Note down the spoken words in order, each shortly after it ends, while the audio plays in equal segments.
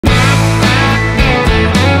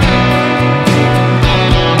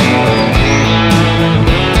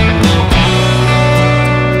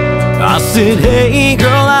said, hey girl,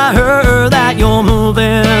 I heard that you're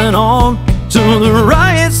moving on to the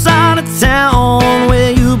right side of town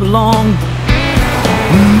where you belong.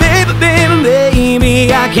 Baby, baby,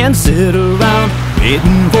 baby, I can't sit around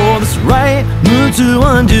waiting for this right mood to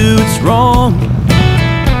undo its wrong.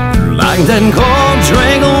 Like that cold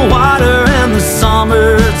drink of water in the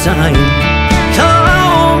summertime.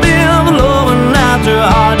 Come be blowing after a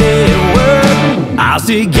hard day at work. I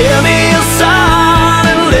say, give me a sign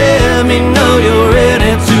and let me know you're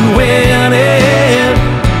ready to win it.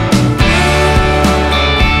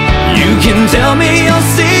 You can tell me your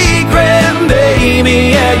secret,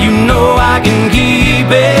 baby, yeah, you know I can keep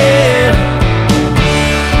it.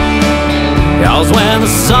 'Cause when the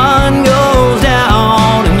sun goes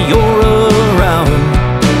down and you're around,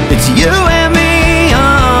 it's you and me,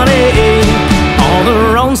 honey, on the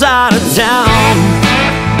wrong side of town.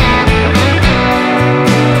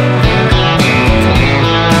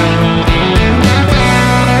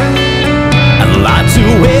 I'd like to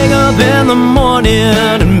wake up in the morning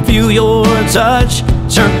and feel your touch.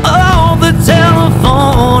 Turn off the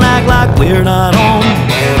telephone, act like we're not on.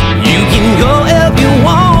 You can go if you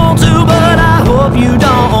want to, but I hope you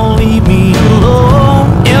don't leave me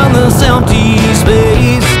alone in this empty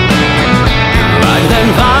space. Like that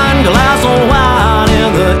fine glass of wine in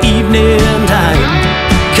the evening time,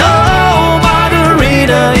 cold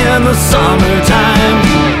margarita in the summertime.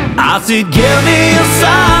 I said, give me a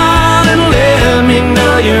sign and let me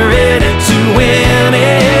know you're ready to win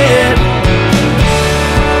it.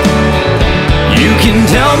 You can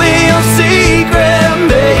tell me your secret,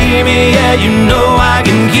 baby, yeah, you know I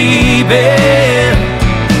can keep it.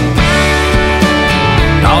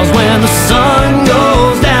 'Cause when the sun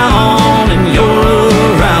goes down and you're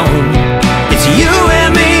around, it's you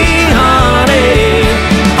and me, honey,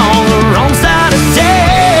 on the wrong side of town.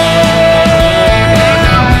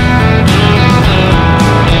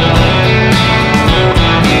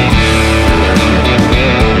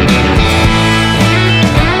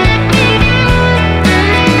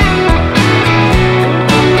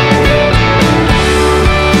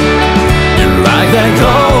 You're like that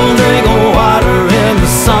cold drink of water in the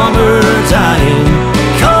summertime,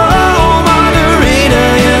 cold margarita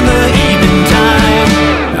in the evening time.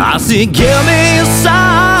 I said, give me a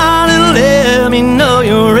sign and let me know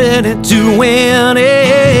you're ready to win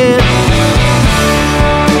it.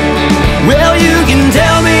 Well, you can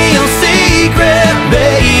tell me your secret,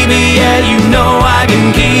 baby, yeah, you know I can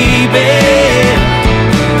keep it.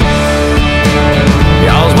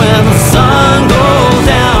 'Cause when the sun goes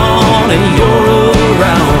down and you're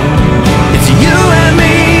around, it's you and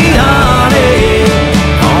me, honey,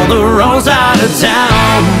 on the wrong side of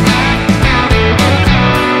town.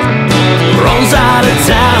 Wrong side of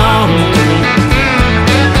town.